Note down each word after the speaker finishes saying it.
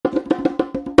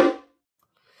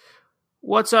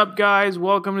What's up, guys?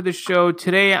 Welcome to the show.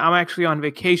 Today, I'm actually on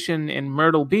vacation in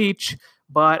Myrtle Beach,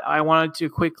 but I wanted to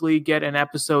quickly get an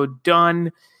episode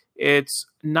done. It's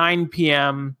 9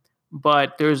 p.m.,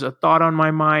 but there's a thought on my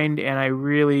mind, and I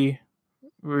really,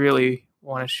 really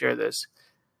want to share this.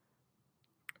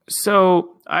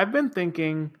 So, I've been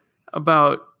thinking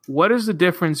about what is the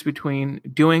difference between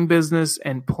doing business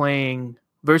and playing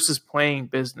versus playing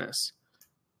business.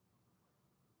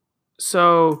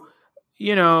 So,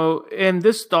 and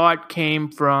this thought came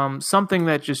from something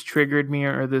that just triggered me,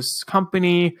 or this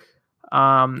company,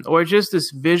 or just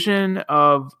this vision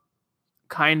of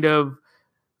kind of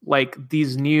like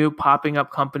these new popping up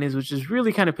companies, which is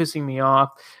really kind of pissing me off.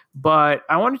 But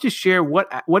I wanted to share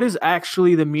what is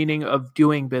actually the meaning of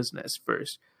doing business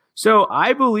first. So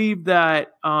I believe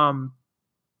that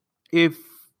if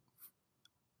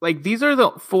like these are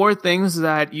the four things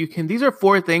that you can, these are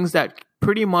four things that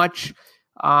pretty much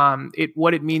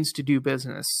what it means to do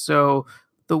business. So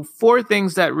the four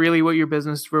things that really what your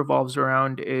business revolves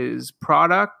around is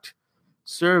product,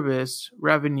 service,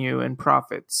 revenue, and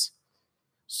profits.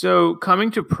 So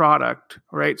coming to product,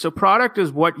 right? So product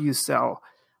is what you sell.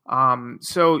 And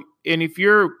if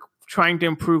you're trying to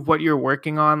improve what you're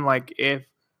working on, like if,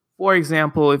 for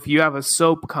example, if you have a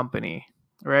soap company,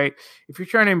 right? If you're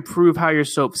trying to improve how your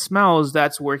soap smells,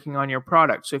 that's working on your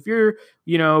product. So if you're,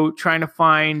 trying to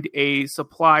find a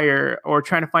supplier or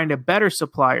trying to find a better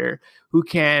supplier who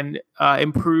can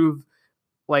improve,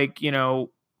 like,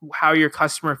 how your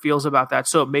customer feels about that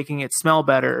soap, making it smell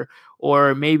better,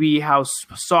 or maybe how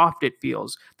soft it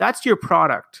feels, that's your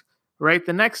product, right?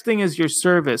 The next thing is your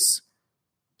service.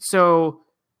 So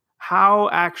how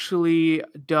actually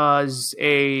does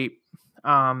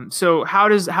how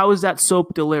is that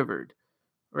soap delivered,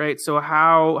 right? So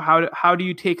how do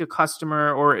you take a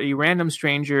customer or a random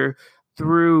stranger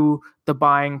through the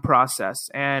buying process,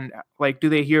 and like, do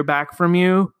they hear back from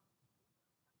you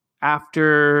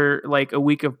after like a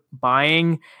week of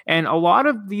buying? And a lot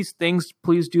of these things,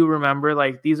 please do remember,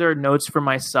 like, these are notes for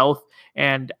myself,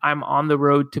 and I'm on the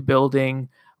road to building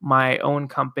my own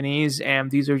companies,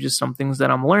 and these are just some things that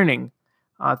I'm learning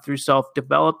through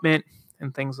self-development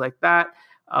and things like that.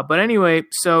 But anyway,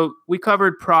 so we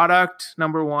covered product,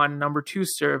 number one, number two,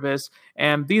 service.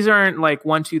 And these aren't like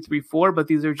 1, 2, 3, 4, but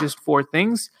these are just four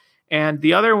things. And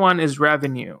the other one is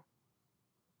revenue.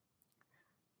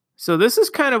 So this is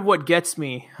kind of what gets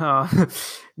me.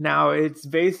 Now, it's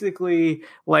basically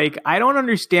like, I don't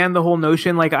understand the whole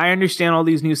notion. Like, I understand all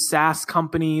these new SaaS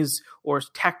companies or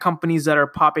tech companies that are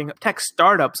popping up, tech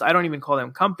startups. I don't even call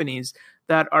them companies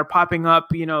that are popping up,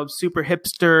 super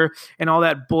hipster and all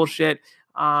that bullshit.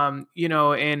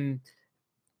 And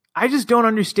I just don't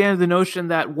understand the notion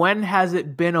that when has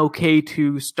it been okay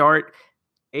to start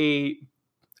they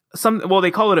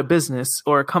call it a business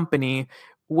or a company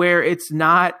where it's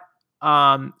not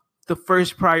the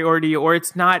first priority, or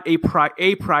it's not a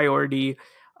priority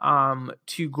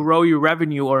to grow your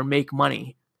revenue or make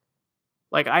money.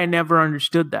 Like, I never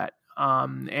understood that.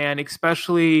 And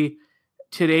especially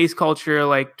today's culture,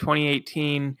 like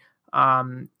 2018,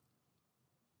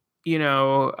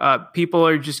 people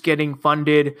are just getting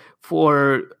funded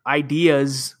for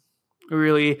ideas,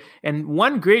 really. And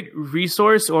one great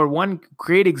resource or one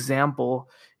great example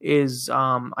is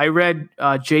I read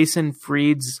Jason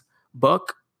Fried's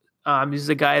book. He's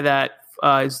the guy that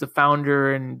is the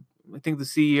founder and I think the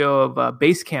CEO of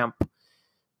Basecamp.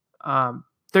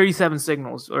 37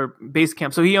 Signals or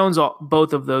Basecamp. So he owns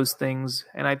both of those things,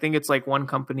 and I think it's like one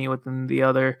company within the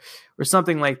other or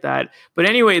something like that. But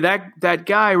anyway, that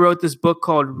guy wrote this book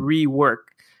called Rework,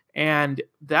 and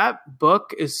that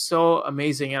book is so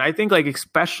amazing. And I think, like,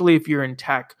 especially if you're in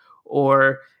tech,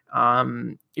 or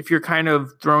if you're kind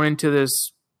of thrown into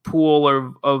this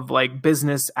pool of like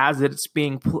business as it's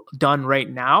being done right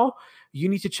now, you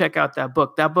need to check out that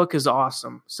book. That book is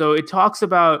awesome. So it talks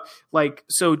about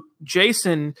so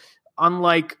Jason,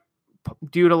 unlike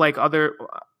due to like other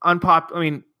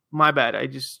my bad, I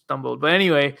just stumbled. But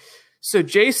anyway, so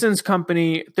Jason's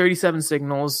company, 37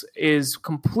 Signals, is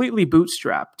completely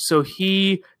bootstrapped. So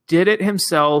he did it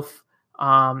himself.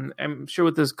 I'm sure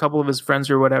with a couple of his friends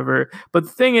or whatever. But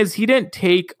the thing is, he didn't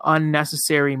take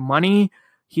unnecessary money.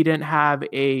 He didn't have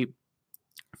a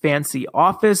fancy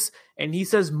office, and he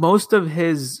says most of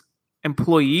his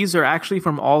employees are actually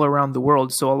from all around the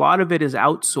world, so a lot of it is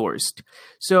outsourced.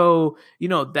 So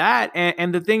that,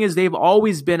 and the thing is, they've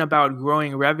always been about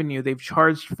growing revenue. They've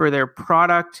charged for their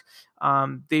product.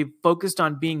 They've focused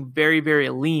on being very, very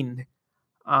lean.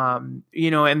 And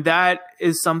that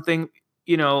is something,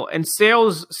 and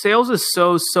sales is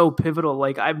so pivotal.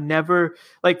 Like I've never,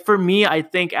 like for me, I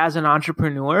think as an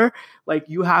entrepreneur, like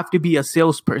you have to be a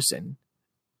salesperson,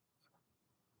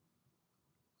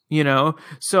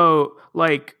 so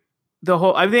like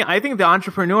I think the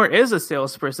entrepreneur is a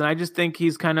salesperson. I just think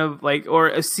he's kind of like, or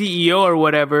a CEO or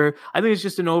whatever. I think it's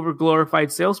just an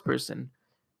overglorified salesperson,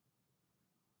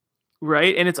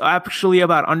 right? And it's actually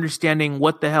about understanding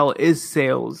what the hell is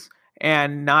sales,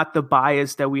 and not the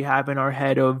bias that we have in our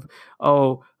head of,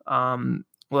 oh,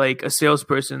 like a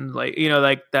salesperson, like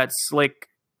like that's like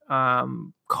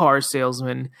car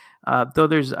salesman. Though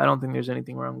I don't think there's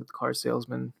anything wrong with car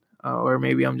salesmen, or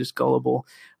maybe I'm just gullible.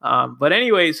 But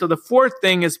anyway, so the fourth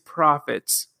thing is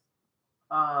profits.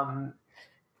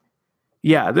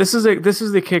 Yeah, this is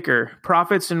the kicker: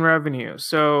 profits and revenue.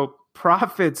 So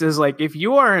profits is like, if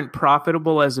you aren't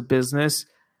profitable as a business,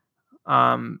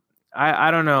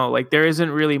 I don't know, like there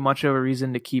isn't really much of a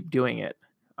reason to keep doing it,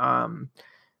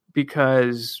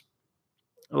 because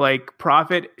like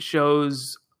profit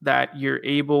shows that you're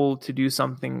able to do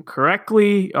something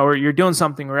correctly, or you're doing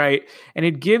something right, and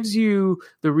it gives you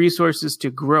the resources to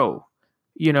grow.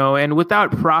 And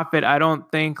without profit, I don't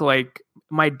think, like,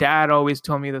 my dad always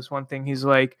told me this one thing. He's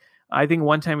like, I think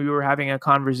one time we were having a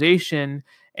conversation,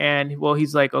 and well,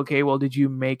 he's like, okay, well, did you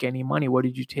make any money? What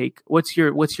did you take? What's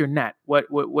your net?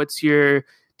 What's your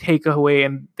takeaway?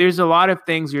 And there's a lot of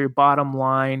things: your bottom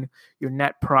line, your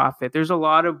net profit. There's a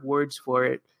lot of words for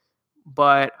it,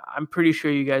 but I'm pretty sure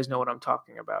you guys know what I'm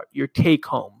talking about. Your take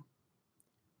home.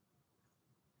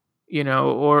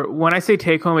 Or when I say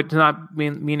take home, it's not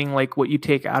meaning like what you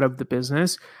take out of the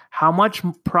business. How much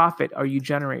profit are you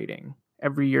generating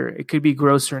every year? It could be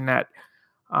gross or net.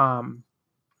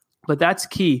 But that's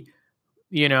key,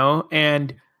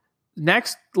 and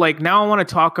next, like now I want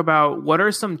to talk about what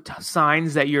are some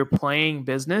signs that you're playing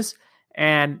business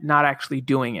and not actually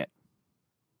doing it.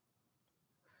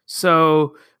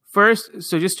 So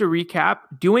just to recap,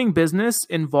 doing business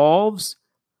involves,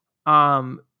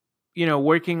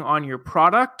 working on your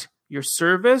product, your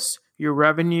service, your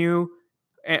revenue.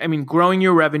 Growing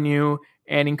your revenue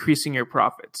and increasing your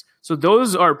profits. So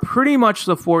those are pretty much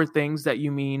the four things that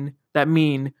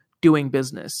mean doing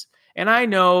business. And I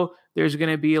know there's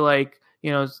going to be like,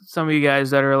 some of you guys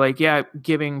that are like, yeah,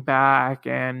 giving back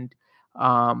and,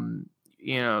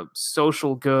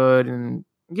 social good and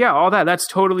yeah, all that. That's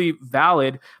totally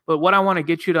valid. But what I want to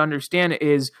get you to understand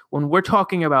is when we're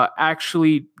talking about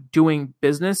actually doing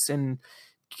business and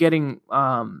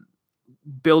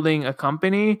building a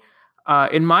company,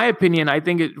 in my opinion, I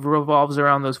think it revolves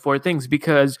around those four things,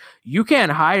 because you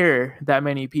can't hire that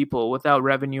many people without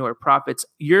revenue or profits.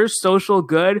 Your social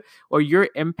good or your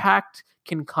impact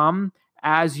can come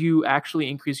as you actually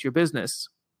increase your business.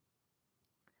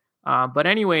 But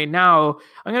anyway, now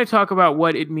I'm going to talk about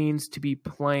what it means to be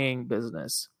playing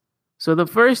business. So the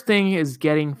first thing is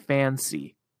getting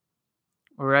fancy,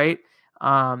 all right?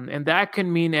 And that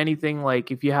can mean anything.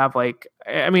 Like if you have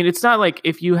it's not like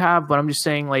if you have, but I'm just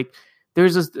saying like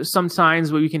there's some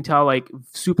signs where you can tell, like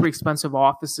super expensive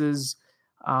offices,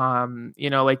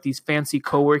 like these fancy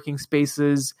co-working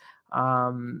spaces,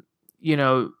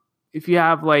 if you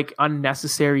have like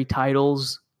unnecessary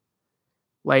titles.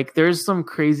 Like there's some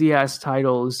crazy ass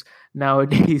titles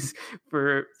nowadays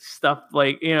for stuff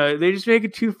like, they just make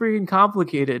it too freaking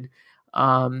complicated.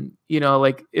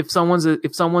 Like if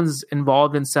someone's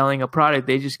involved in selling a product,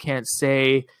 they just can't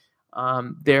say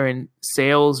they're in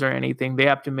sales or anything. They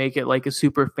have to make it like a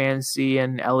super fancy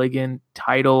and elegant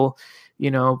title,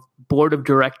 board of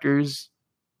directors,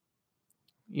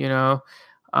 like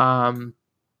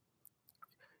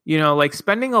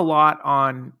spending a lot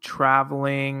on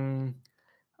traveling,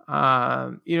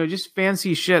 just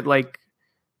fancy shit. Like,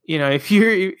 if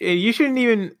you shouldn't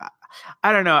even,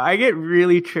 I don't know. I get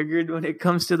really triggered when it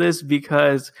comes to this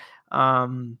because,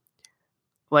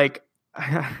 like,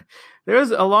 there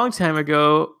was a long time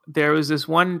ago, there was this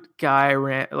one guy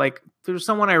there was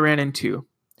someone I ran into,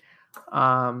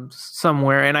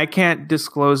 somewhere, and I can't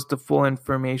disclose the full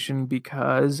information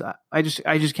because I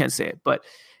just can't say it. But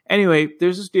anyway,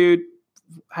 there's this dude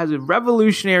has a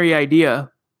revolutionary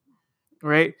idea,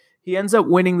 right? He ends up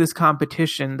winning this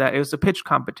competition that it was a pitch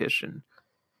competition,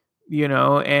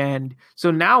 and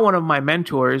so now one of my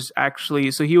mentors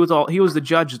actually, so he was the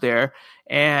judge there.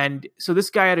 And so this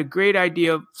guy had a great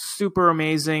idea, super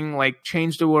amazing, like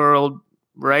changed the world,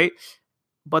 right?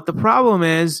 But the problem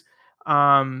is,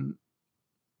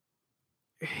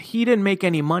 he didn't make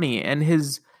any money, and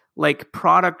his like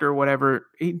product or whatever,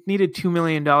 he needed $2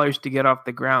 million to get off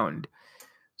the ground.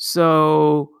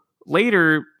 So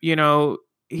later,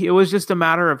 it was just a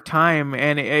matter of time,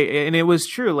 and it was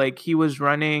true. Like he was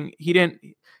running,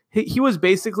 he was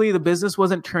basically, the business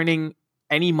wasn't turning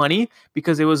any money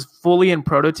because it was fully in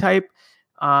prototype,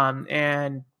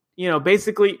 and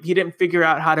basically he didn't figure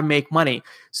out how to make money.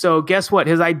 So guess what?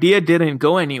 His idea didn't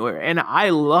go anywhere, and I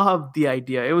loved the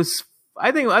idea.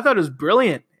 I thought it was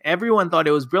brilliant. Everyone thought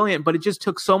it was brilliant, but it just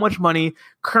took so much money.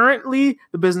 Currently,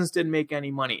 the business didn't make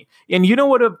any money. And you know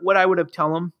what I would have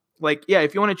tell him? Like, yeah,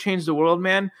 if you want to change the world,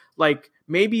 man, like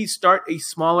maybe start a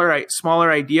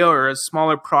smaller idea or a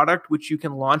smaller product, which you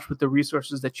can launch with the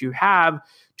resources that you have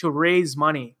to raise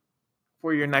money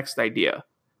for your next idea.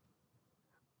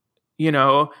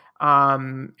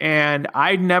 And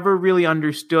I never really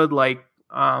understood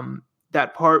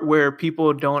that part where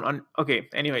people don't. Okay,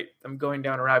 anyway, I'm going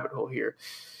down a rabbit hole here.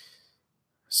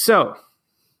 So,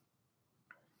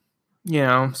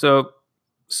 so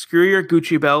screw your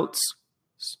Gucci belts,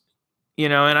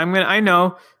 and I'm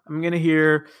going to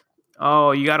hear,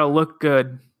 oh, you got to look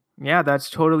good. Yeah, that's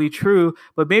totally true.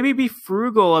 But maybe be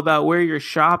frugal about where you're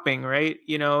shopping, right?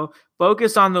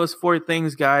 Focus on those 4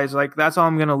 things, guys. Like, that's all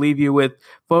I'm going to leave you with.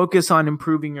 Focus on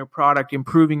improving your product,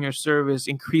 improving your service,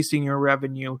 increasing your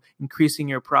revenue, increasing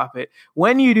your profit.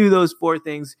 When you do those 4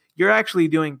 things, you're actually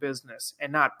doing business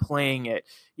and not playing it.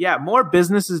 Yeah, more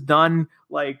business is done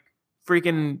like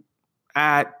freaking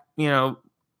at,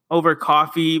 over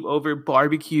coffee, over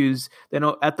barbecues than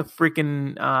at the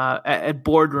freaking at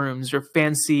boardrooms or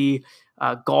fancy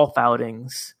golf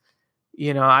outings.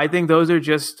 I think those are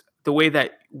just the way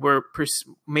that we're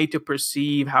made to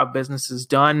perceive how business is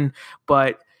done.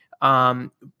 But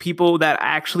people that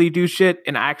actually do shit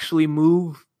and actually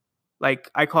move,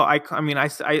 like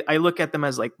I look at them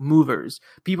as like movers,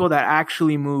 people that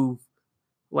actually move.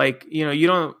 Like, you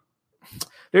don't.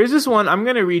 There's this one, I'm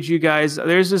going to read you guys.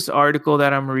 There's this article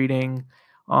that I'm reading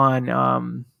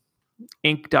on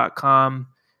Inc.com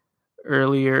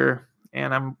earlier,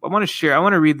 and I want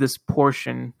to read this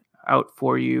portion out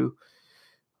for you.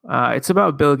 It's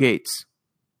about Bill Gates.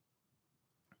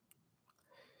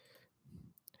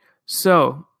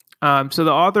 So the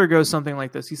author goes something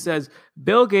like this. He says,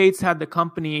 Bill Gates had the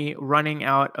company running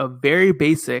out of very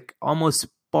basic, almost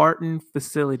Spartan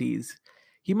facilities.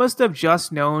 He must have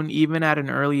just known, even at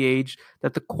an early age,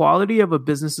 that the quality of a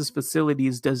business's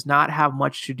facilities does not have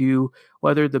much to do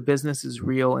whether the business is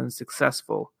real and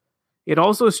successful. It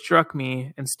also struck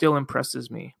me, and still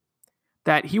impresses me,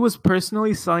 that he was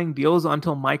personally selling deals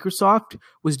until Microsoft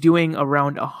was doing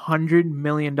around $100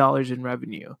 million in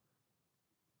revenue.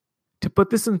 To put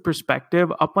this in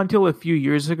perspective, up until a few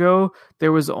years ago,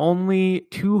 there was only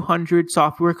 200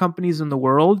 software companies in the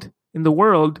world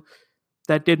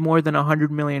that did more than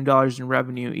 $100 million in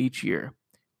revenue each year.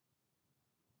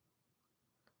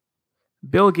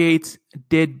 Bill Gates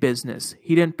did business.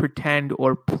 He didn't pretend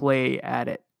or play at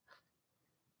it.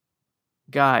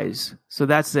 Guys, so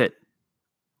that's it.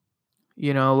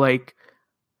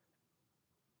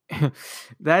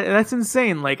 That's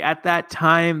insane. Like, at that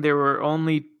time, there were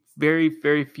only very,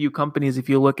 very few companies, if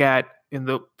you look at in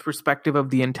the perspective of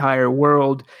the entire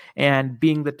world, and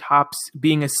being a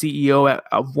CEO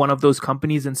of one of those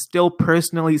companies and still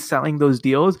personally selling those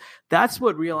deals, that's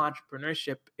what real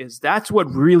entrepreneurship is. That's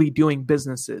what really doing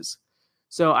business is.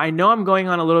 So I know I'm going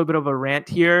on a little bit of a rant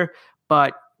here,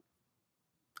 but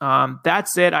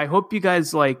that's it. I hope you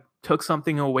guys took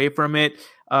something away from it.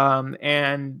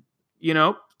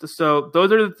 So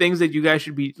those are the things that you guys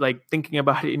should be thinking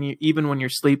about even when you're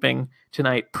sleeping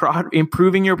tonight.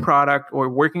 Improving your product, or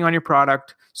working on your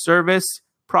product, service,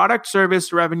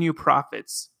 revenue,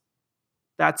 profits.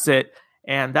 That's it.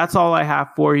 And that's all I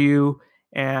have for you.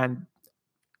 And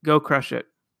go crush it.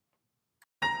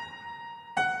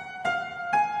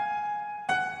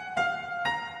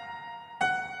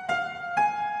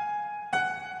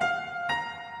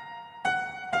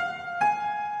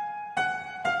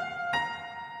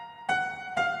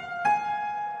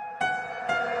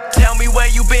 Where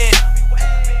you been?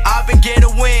 I've been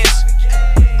getting wins.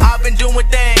 I've been doing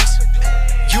things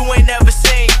you ain't never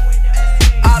seen.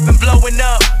 I've been blowing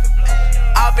up.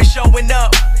 I've been showing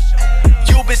up.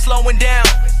 You've been slowing down.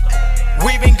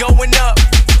 We've been going up.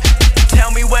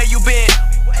 Tell me where you been.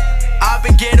 I've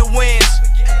been getting wins.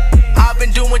 I've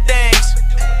been doing things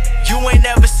you ain't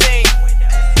never seen.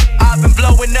 I've been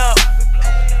blowing up.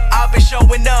 I've been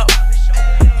showing up.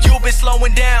 You've been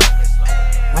slowing down.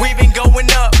 We've been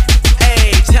going up.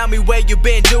 Hey, tell me where you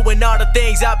been doing all the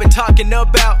things I've been talking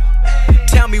about.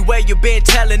 Tell me where you been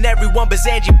telling everyone but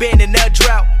Zanji been in a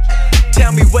drought.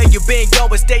 Tell me where you been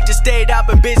going state to state, I've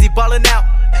been busy balling out.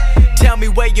 Tell me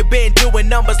where you been, doing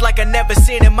numbers like I never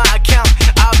seen in my account.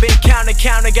 I've been counting,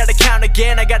 gotta count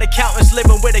again. I got accountants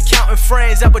living with accountant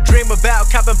friends. I would dream about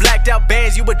copping blacked out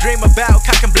bands. You would dream about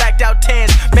cocking blacked out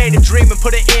tens. Made a dream and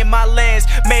put it in my lens.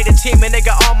 Made a team and they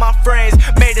got all my friends.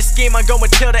 Made a scheme, I'm going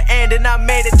till the end. And I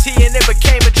made a T and it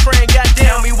became a trend. Goddamn.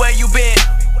 Tell me where you been.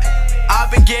 I've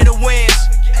been getting wins.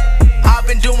 I've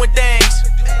been doing things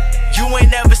you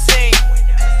ain't never seen.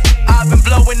 I've been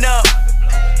blowing up.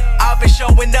 I've been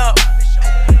showing up.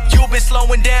 You've been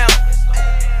slowing down.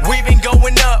 We've been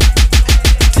going up.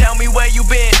 Tell me where you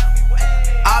been.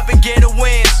 I've been getting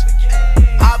wins.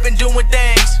 I've been doing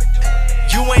things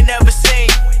you ain't never seen.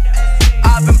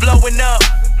 I've been blowing up.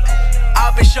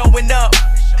 I've been showing up.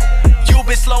 You've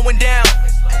been slowing down.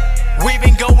 We've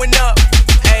been going up.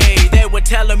 Hey, they were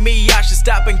telling me I should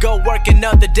stop and go work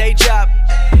another day job.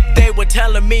 They were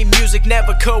telling me music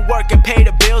never could work and pay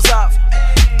the bills off.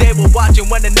 They were watching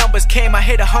when the numbers came, I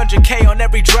hit 100K on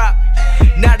every drop.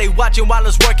 Now they watching while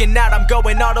it's working out, I'm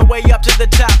going all the way up to the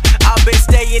top. I've been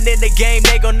staying in the game,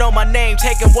 they gon' know my name.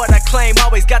 Taking what I claim,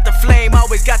 always got the flame,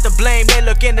 always got the blame. They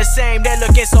looking the same, they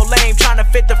looking so lame, trying to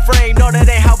fit the frame. No, that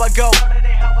ain't how I go,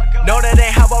 no, that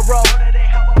ain't how I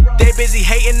roll. They busy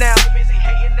hating now,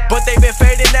 but they been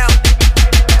fading out.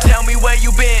 Tell me where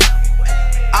you been.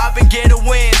 I've been getting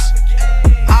wins.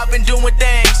 I've been doing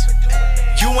things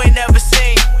you ain't never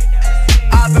seen.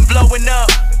 I've been blowing up.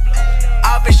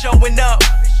 I've been showing up.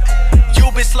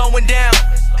 You've been slowing down.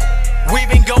 We've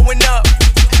been going up.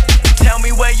 Tell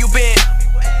me where you been.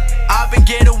 I've been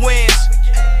getting wins.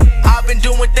 I've been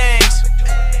doing things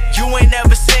you ain't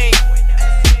never seen.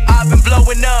 I've been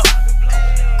blowing up.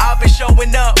 I've been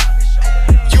showing up.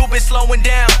 You've been slowing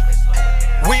down.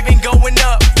 We've been going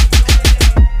up.